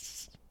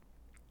this?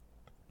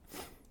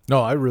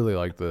 No, I really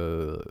like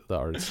the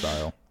art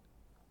style.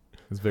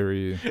 It's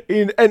very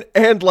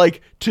And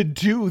like to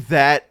do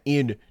that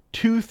in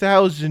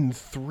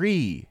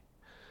 2003.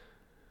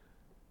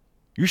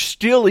 You're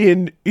still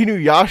in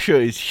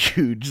Inuyasha's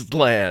huge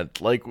land.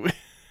 Like,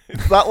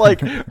 it's not like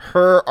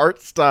her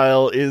art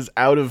style is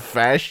out of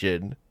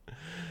fashion.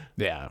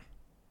 yeah.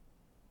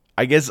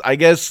 I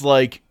guess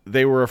like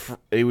they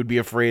would be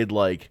afraid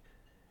like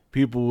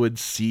people would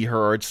see her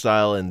art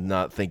style and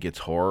not think it's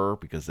horror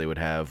because they would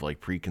have like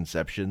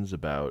preconceptions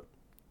about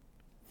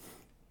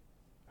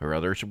her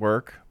other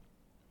work.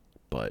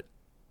 But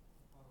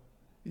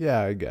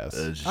Yeah, I guess.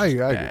 it's just I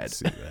bad. can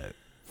see that.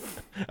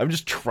 I'm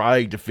just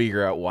trying to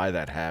figure out why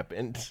that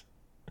happened.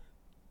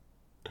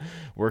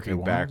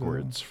 Working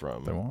backwards They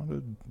from wanted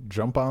to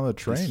jump on the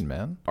train, This-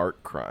 man.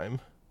 art crime.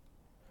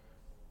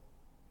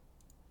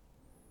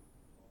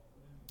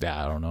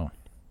 Yeah, I don't know.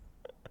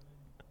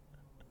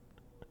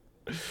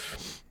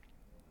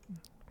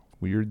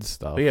 Weird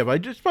stuff. But yeah,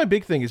 my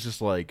big thing is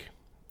just like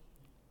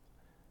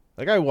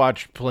I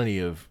watched plenty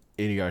of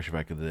Inuyasha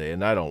back in the day,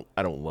 and I don't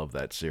love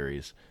that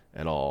series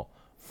at all.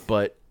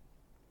 But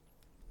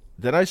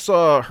then I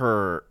saw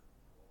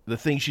the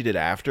thing she did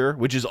after,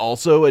 which is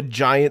also a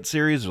giant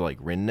series, like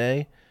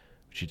Rinne,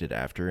 she did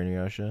after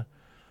Inuyasha.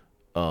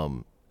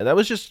 And that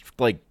was just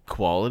like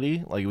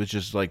quality, like it was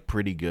just like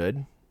pretty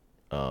good.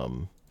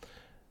 And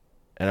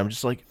I'm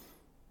just like,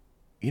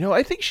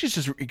 I think she's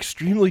just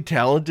extremely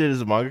talented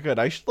as a mangaka, and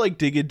I should like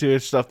dig into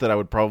stuff that I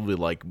would probably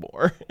like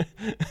more.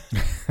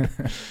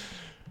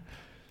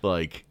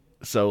 Like,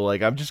 so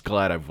like I'm just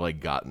glad I've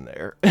like gotten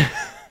there.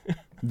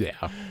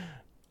 Yeah.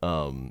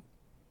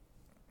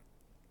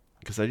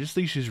 Because I just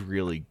think she's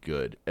really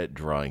good at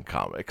drawing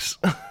comics.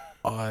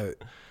 I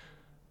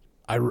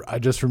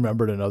just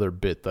remembered another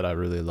bit that I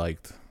really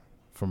liked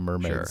from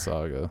Mermaid Sure.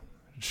 Saga.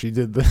 She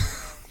did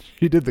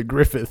the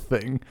Griffith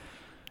thing.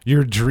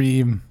 Your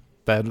dream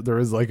that there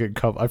was like a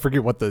couple. I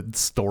forget what the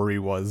story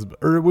was,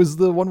 or it was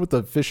the one with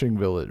the fishing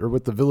village, or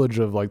with the village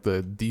of like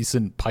the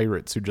decent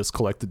pirates who just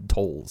collected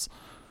tolls.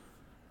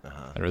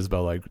 And it was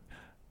about like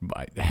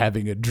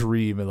having a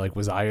dream, and like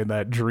was I in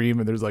that dream?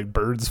 And there's like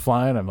birds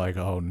flying. I'm like,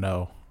 oh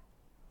no.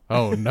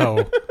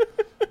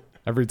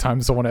 Every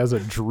time someone has a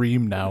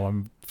dream now,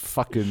 I'm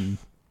fucking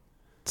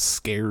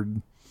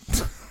scared.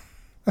 It's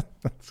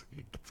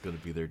gonna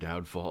be their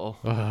downfall.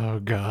 Oh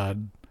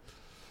God.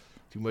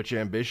 Too much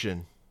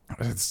ambition.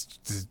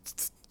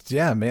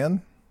 Yeah,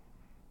 man.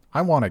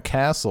 I want a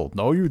castle.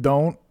 No, you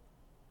don't.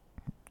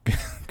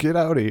 Get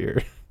out of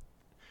here.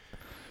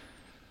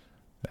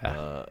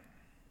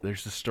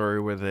 There's the story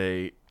where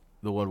the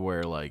one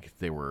where like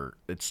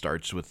it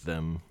starts with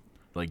them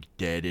like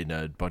dead in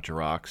a bunch of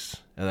rocks,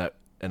 and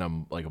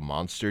I'm like a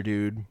monster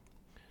dude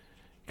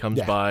comes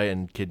Yeah. by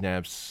and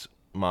kidnaps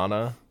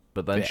Mana,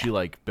 but then Yeah. she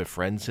like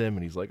befriends him,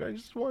 and he's like, I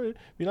just want to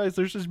be nice.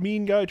 There's this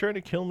mean guy trying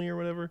to kill me or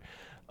whatever.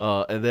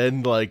 And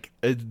then like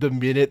the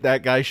minute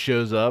that guy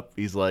shows up,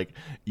 he's like,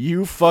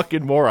 you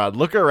fucking moron,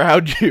 look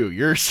around you.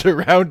 You're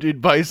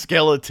surrounded by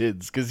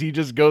skeletons, because he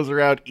just goes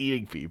around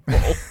eating people.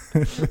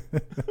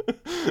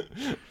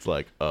 It's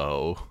like,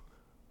 oh,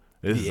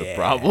 this is a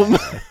problem.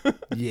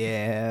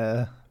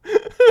 Yeah.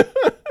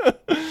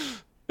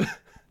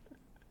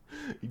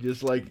 He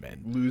just like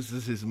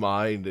loses his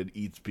mind and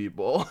eats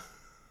people.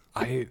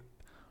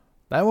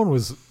 That one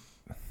was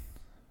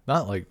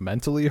not like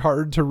mentally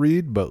hard to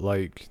read, but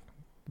like,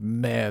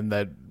 man,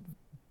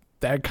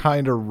 that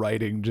kind of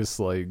writing just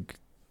like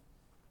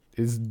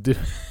it's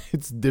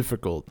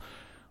difficult,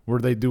 where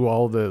they do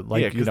all the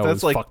like, yeah, because that's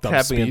his like fucked up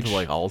tapping speech. into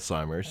like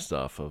Alzheimer's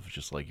stuff of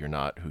just like you're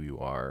not who you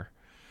are.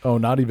 Oh,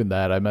 not even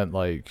that. I meant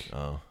like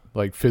Oh,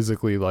 like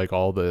physically, like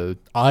all the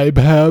I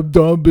have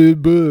done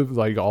it,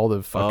 like all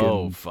the fucking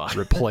Oh, fuck.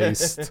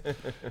 replaced.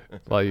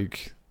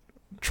 Like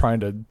trying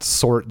to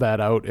sort that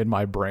out in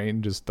my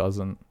brain just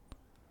doesn't.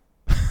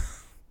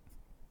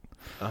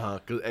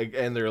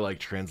 and they're like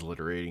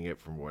transliterating it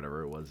from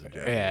whatever it was in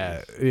Yeah,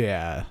 Japanese.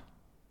 yeah.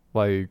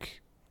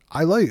 Like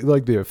I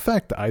like the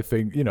effect. I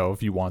think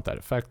if you want that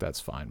effect, that's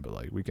fine. But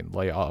like we can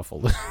lay off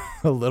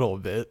a little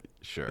bit.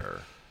 Sure.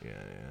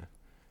 Yeah.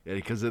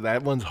 Because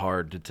that one's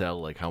hard to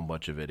tell like how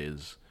much of it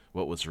is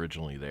what was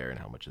originally there and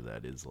how much of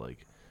that is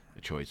like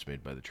a choice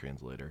made by the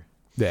translator.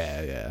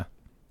 Yeah.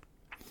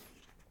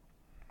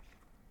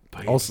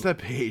 But Also- also that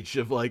page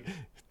of like,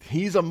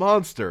 he's a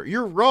monster.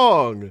 You're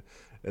wrong.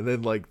 And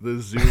then like the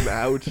zoom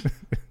out.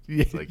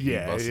 It's like he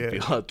must be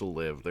allowed to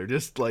live. They're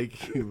just like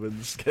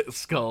human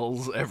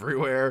skulls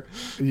everywhere.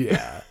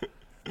 Yeah.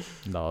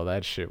 No,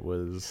 that shit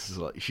was.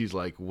 She's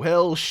like,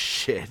 well,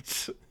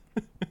 shit.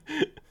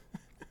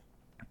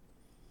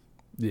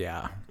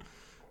 Yeah.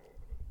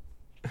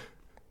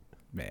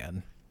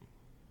 Man.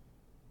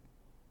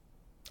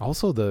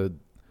 Also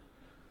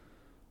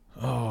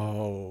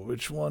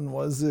which one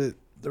was it?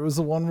 There was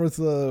the one with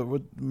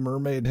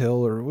Mermaid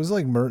Hill, or it was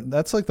like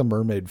that's like the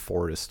Mermaid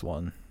Forest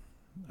one,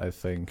 I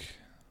think.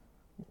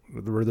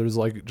 where there's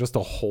like just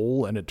a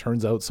hole, and it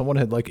turns out someone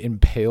had like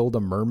impaled a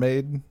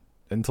mermaid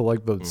into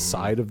like the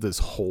side of this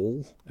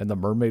hole, and the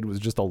mermaid was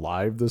just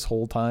alive this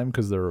whole time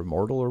because they're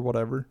immortal or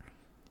whatever.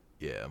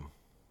 Yeah.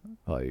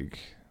 Like,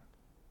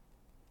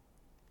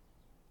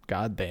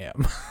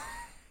 goddamn.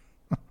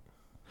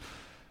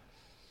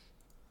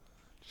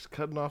 Just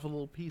cutting off a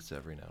little piece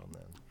every now and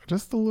then.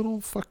 Just a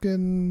little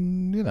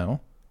fucking,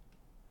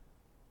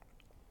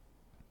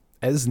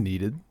 as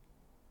needed.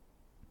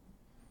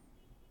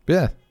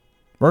 Yeah.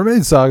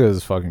 Mermaid Saga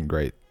is fucking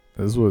great.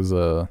 This was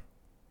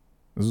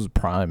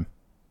prime.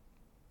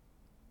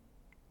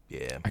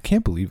 Yeah. I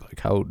can't believe like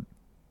how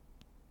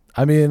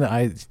I mean,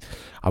 I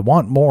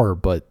want more,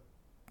 but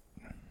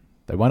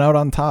they went out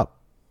on top.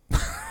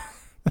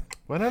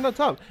 Went out on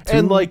top.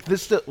 And like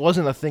this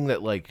wasn't a thing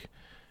that like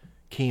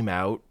came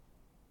out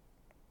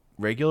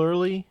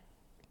regularly.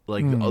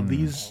 Like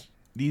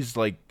these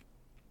like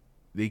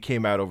they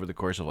came out over the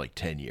course of like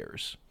 10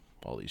 years,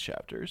 all these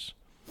chapters.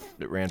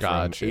 It ran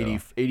from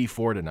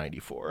 84 to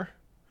 94.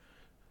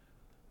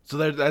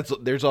 So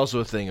there's also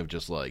a thing of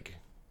just like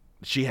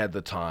she had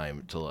the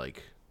time to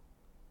like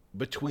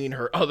between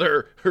her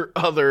other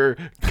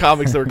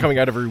comics that were coming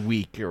out every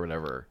week or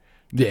whatever.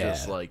 Yeah.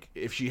 Just like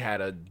if she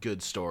had a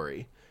good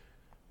story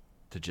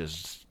to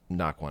just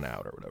knock one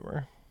out or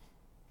whatever.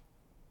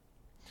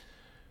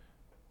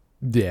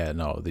 Yeah,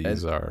 no,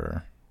 these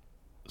are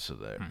so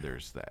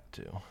there's that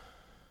too.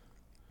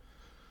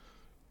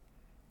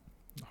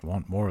 I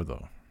want more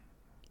though.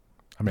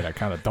 I mean, I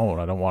kind of don't.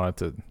 I don't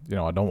want it to,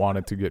 I don't want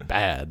it to get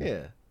bad.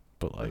 Yeah.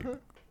 But like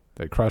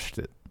they crushed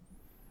it.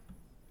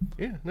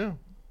 Yeah, no.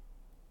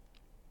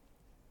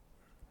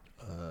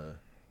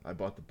 I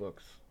bought the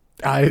books.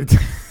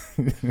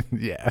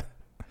 Yeah.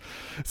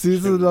 See, this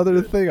is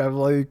another thing. I'm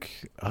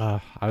like,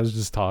 I was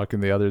just talking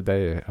the other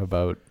day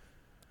about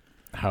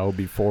how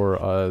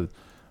before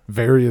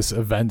various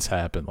events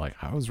happened, like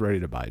I was ready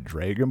to buy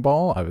Dragon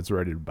Ball. I was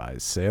ready to buy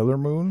Sailor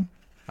Moon.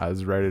 I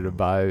was ready to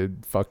buy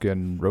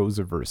fucking Rose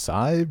of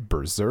Versailles,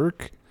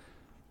 Berserk.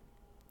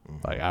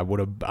 Like I would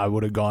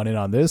have gone in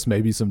on this,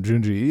 maybe some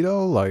Junji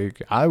Ito.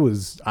 Like I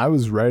was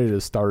ready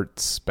to start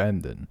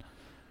spending.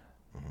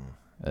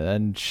 And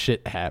then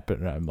shit happened,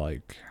 and I'm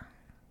like,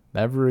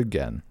 never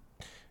again.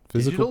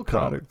 Physical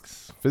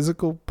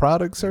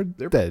products are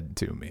dead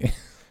to me.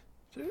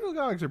 Digital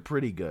comics are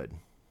pretty good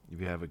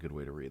if you have a good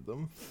way to read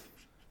them.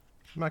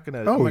 I'm not gonna.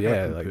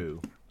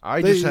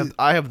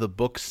 I have the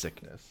book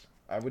sickness.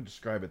 I would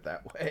describe it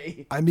that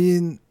way. I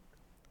mean,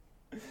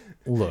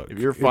 look, if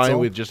you're fine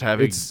with just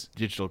having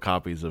digital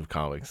copies of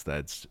comics,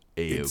 that's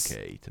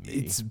A-okay to me.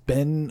 It's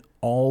been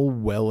all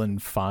well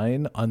and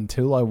fine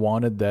until I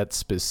wanted that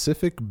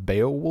specific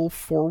Beowulf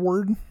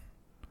forward,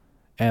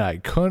 and I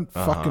couldn't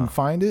fucking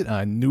find it. And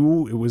I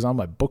knew it was on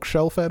my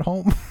bookshelf at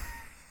home.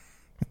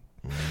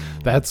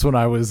 That's when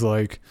I was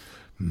like,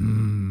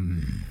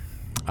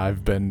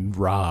 I've been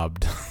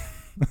robbed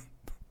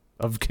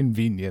of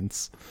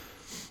convenience.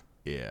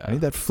 Yeah, I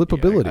need that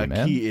flippability,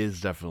 man. Key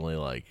is definitely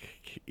like,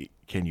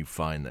 can you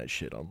find that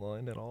shit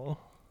online at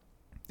all?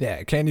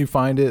 Yeah, can you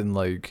find it? And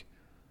like,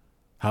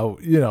 how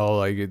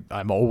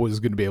I'm always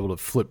going to be able to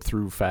flip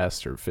through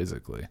faster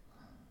physically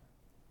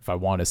if I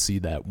want to see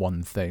that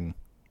one thing.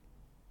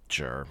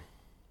 Sure.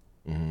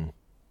 Mm-hmm.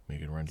 You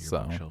can run to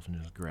your bookshelf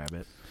and just grab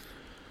it.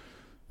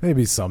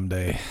 Maybe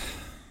someday.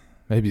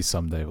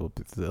 We'll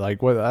be,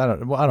 like, what I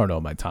don't know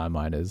what my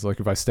timeline is. Like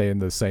if I stay in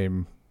the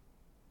same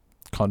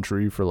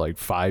country for like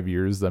 5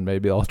 years, then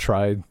maybe I'll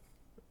try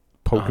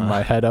poking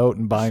my head out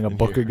and buying a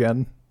book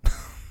again.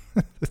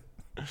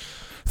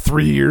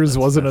 3 years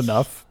wasn't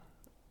enough.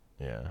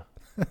 Yeah.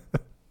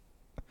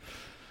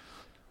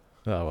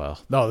 Oh well.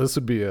 No, this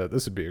would be a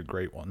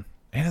great one.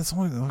 And it's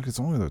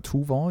only the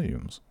 2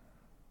 volumes.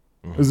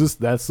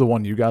 Mm-hmm. That's the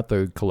one you got,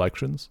 the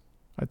collections?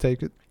 I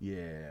take it?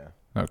 Yeah.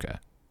 Okay.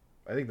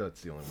 I think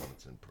that's the only one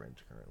that's in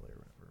print currently or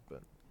whatever,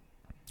 but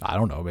I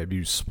don't know, maybe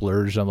you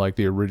splurged on like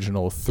the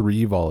original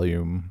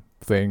 3-volume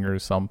thing or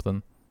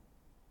something.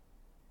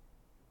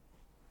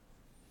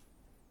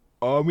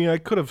 I mean, I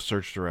could have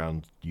searched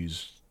around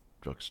used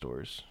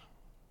drugstores,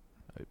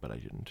 but I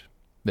didn't.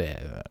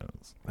 Yeah.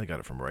 I got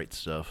it from Right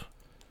Stuff.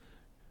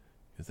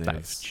 They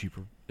have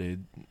cheaper. It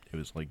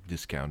was like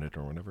discounted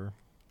or whatever.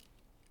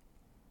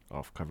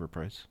 Off cover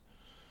price.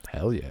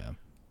 Hell yeah.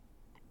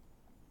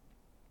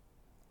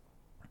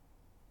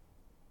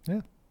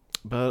 Yeah.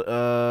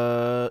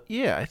 But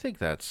yeah, I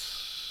think I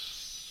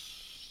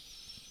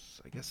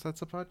guess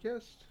that's a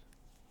podcast.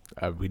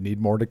 We need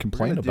more to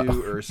complain about.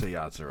 Do Ursa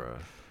Yatsura.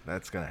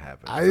 That's gonna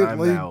happen. I'm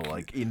now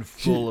like in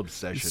full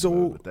obsession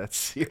mode with that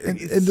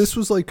series. And this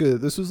was like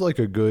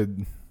a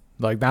good,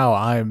 like, now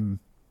I'm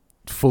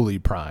fully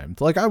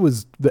primed. Like I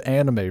was the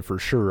anime for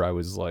sure. I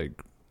was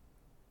like,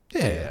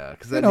 yeah,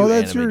 because that new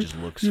anime just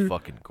looks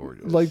fucking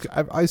gorgeous. Like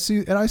I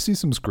see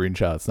some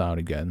screenshots now and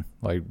again,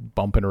 like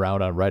bumping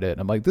around on Reddit, and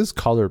I'm like, this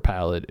color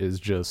palette is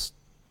just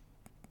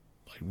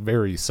like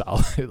very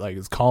solid. Like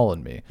it's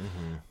calling me.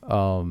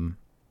 Mm-hmm.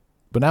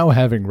 But now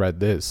having read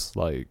this,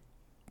 like,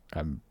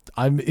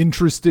 I'm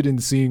interested in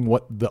seeing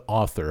what the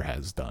author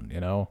has done, you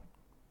know?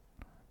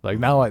 Like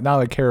now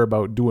I care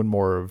about doing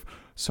more of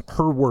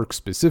her work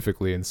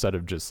specifically instead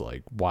of just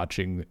like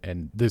watching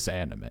this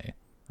anime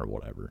or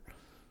whatever.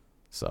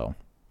 So,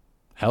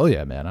 hell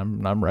yeah, man.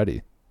 I'm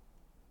ready.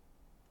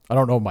 I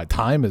don't know if my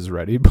time is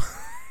ready,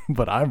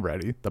 but I'm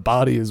ready. The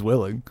body is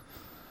willing.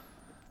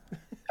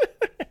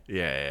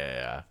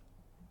 Yeah.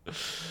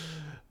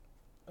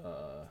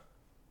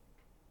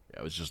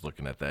 I was just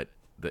looking at that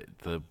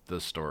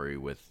the story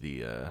with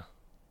the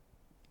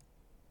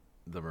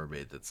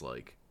mermaid that's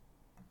like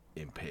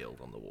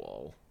impaled on the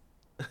wall.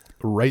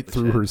 Right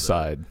through her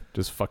side.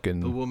 Just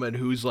fucking the woman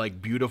who's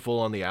like beautiful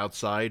on the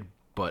outside,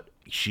 but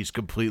she's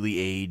completely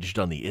aged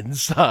on the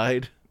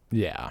inside.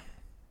 Yeah.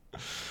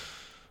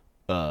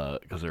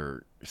 Because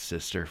her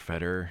sister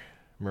fed her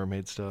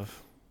mermaid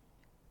stuff.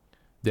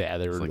 Yeah,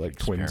 they were like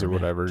twins or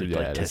whatever. To,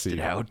 yeah, test it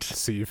out.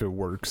 See if it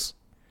works.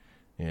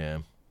 Yeah.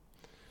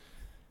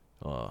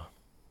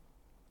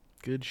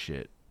 Good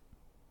shit.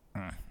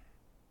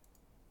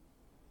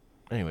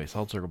 Anyway,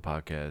 Salt Circle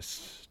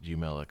Podcast,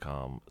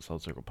 gmail.com,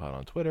 Salt Circle Pod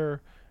on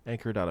Twitter,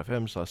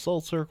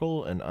 anchor.fm/Salt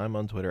Circle, and I'm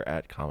on Twitter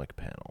at Comic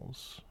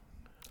Panels.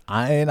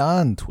 I ain't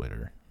on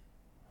Twitter.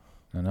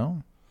 I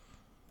know.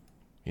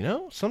 You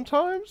know,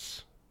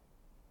 sometimes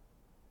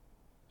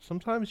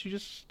you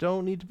just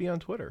don't need to be on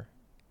Twitter.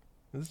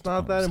 It's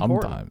not that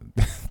important.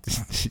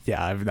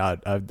 Yeah,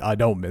 I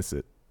don't miss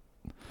it.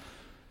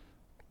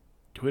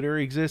 Twitter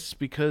exists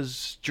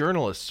because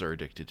journalists are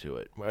addicted to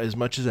it as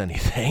much as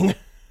anything.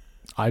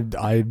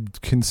 I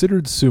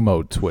considered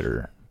sumo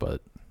Twitter,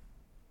 but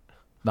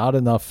not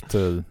enough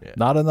to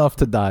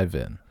dive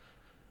in.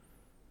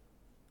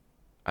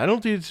 I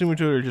don't do sumo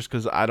Twitter just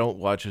because I don't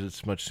watch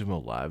as much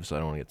sumo live, so I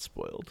don't want to get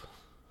spoiled.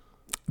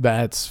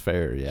 That's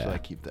fair, yeah. So I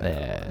keep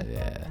that.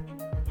 Yeah.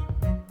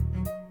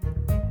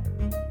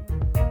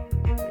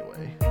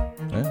 Anyway.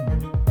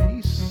 Yeah.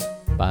 Peace.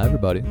 Bye,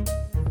 everybody.